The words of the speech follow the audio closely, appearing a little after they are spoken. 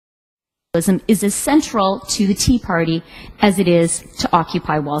is as central to the Tea Party as it is to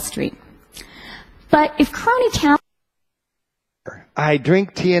Occupy Wall Street. But if crony count... I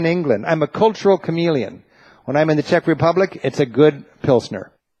drink tea in England. I'm a cultural chameleon. When I'm in the Czech Republic, it's a good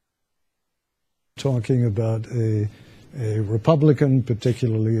Pilsner. Talking about a Republican,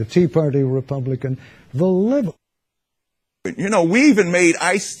 particularly a Tea Party Republican, the level. You know, we even made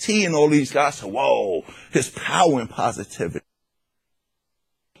iced tea and all these guys say, whoa, his power and positivity.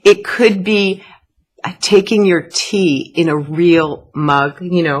 It could be taking your tea in a real mug,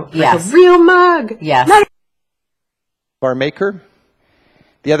 you know, like a real mug. Yes. Bar maker.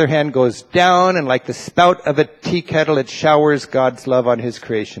 The other hand goes down, and like the spout of a tea kettle, it showers God's love on his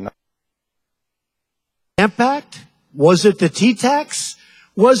creation. Stamp Act? Was it the tea tax?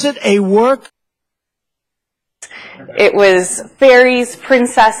 Was it a work? It was fairies,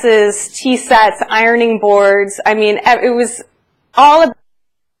 princesses, tea sets, ironing boards. I mean, it was all about...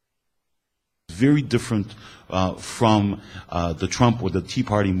 Very different from the Trump or the Tea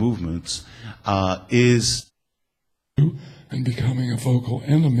Party movements is... and becoming a vocal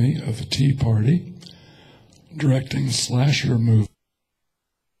enemy of the Tea Party, directing slasher movies.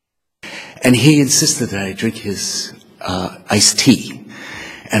 And he insisted that I drink his iced tea,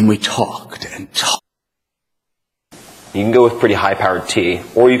 and we talked and talked. You can go with pretty high-powered tea,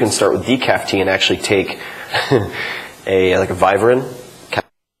 or you can start with decaf tea and actually take like a Vivarin.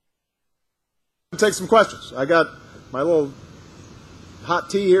 Take some questions. I got my little hot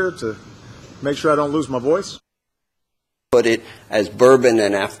tea here to make sure I don't lose my voice. Put it as bourbon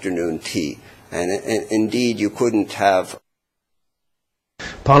and afternoon tea, and indeed you couldn't have.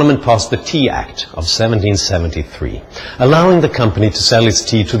 Parliament passed the Tea Act of 1773, allowing the company to sell its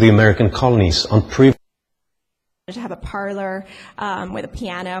tea to the American colonies on to have a parlor with a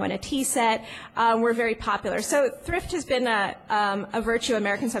piano and a tea set were very popular. So thrift has been a virtue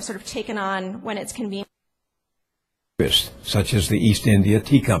Americans have sort of taken on when it's convenient. Such as the East India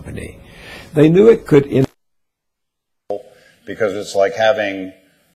Tea Company. They knew it could... Because it's like having